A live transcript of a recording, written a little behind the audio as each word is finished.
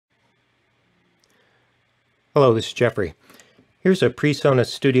Hello, this is Jeffrey. Here's a PreSonus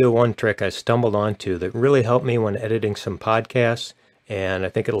Studio One trick I stumbled onto that really helped me when editing some podcasts, and I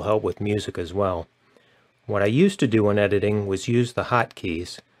think it'll help with music as well. What I used to do when editing was use the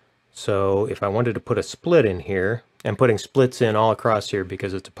hotkeys. So if I wanted to put a split in here, and putting splits in all across here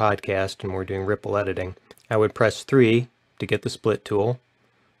because it's a podcast and we're doing ripple editing, I would press 3 to get the split tool,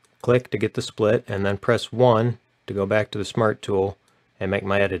 click to get the split, and then press 1 to go back to the Smart tool and make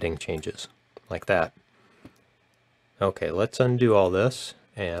my editing changes, like that. Okay, let's undo all this,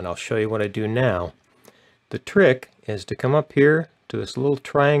 and I'll show you what I do now. The trick is to come up here to this little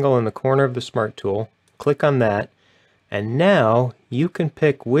triangle in the corner of the Smart tool, click on that, and now you can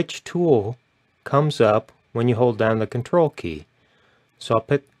pick which tool comes up when you hold down the Control key. So I'll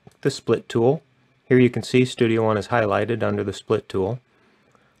pick the Split tool. Here you can see Studio One is highlighted under the Split tool.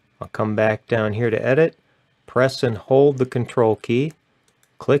 I'll come back down here to edit, press and hold the Control key,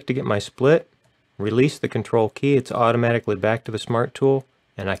 click to get my split, release the Control key, it's automatically back to the Smart tool,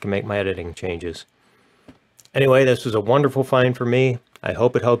 and I can make my editing changes. Anyway, this was a wonderful find for me. I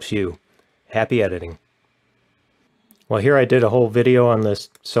hope it helps you. Happy editing. Well, here I did a whole video on this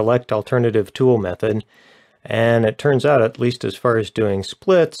select alternative tool method, and it turns out, at least as far as doing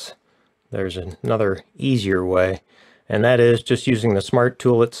splits, there's another easier way, and that is just using the Smart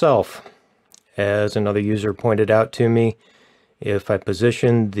tool itself. As another user pointed out to me, if I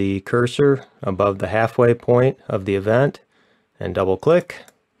position the cursor above the halfway point of the event and double click,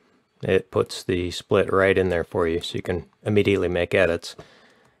 it puts the split right in there for you so you can immediately make edits.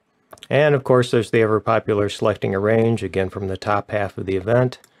 And of course there's the ever popular selecting a range, again from the top half of the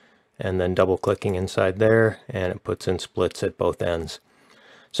event, and then double clicking inside there, and it puts in splits at both ends.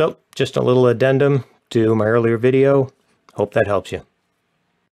 So just a little addendum to my earlier video. Hope that helps you.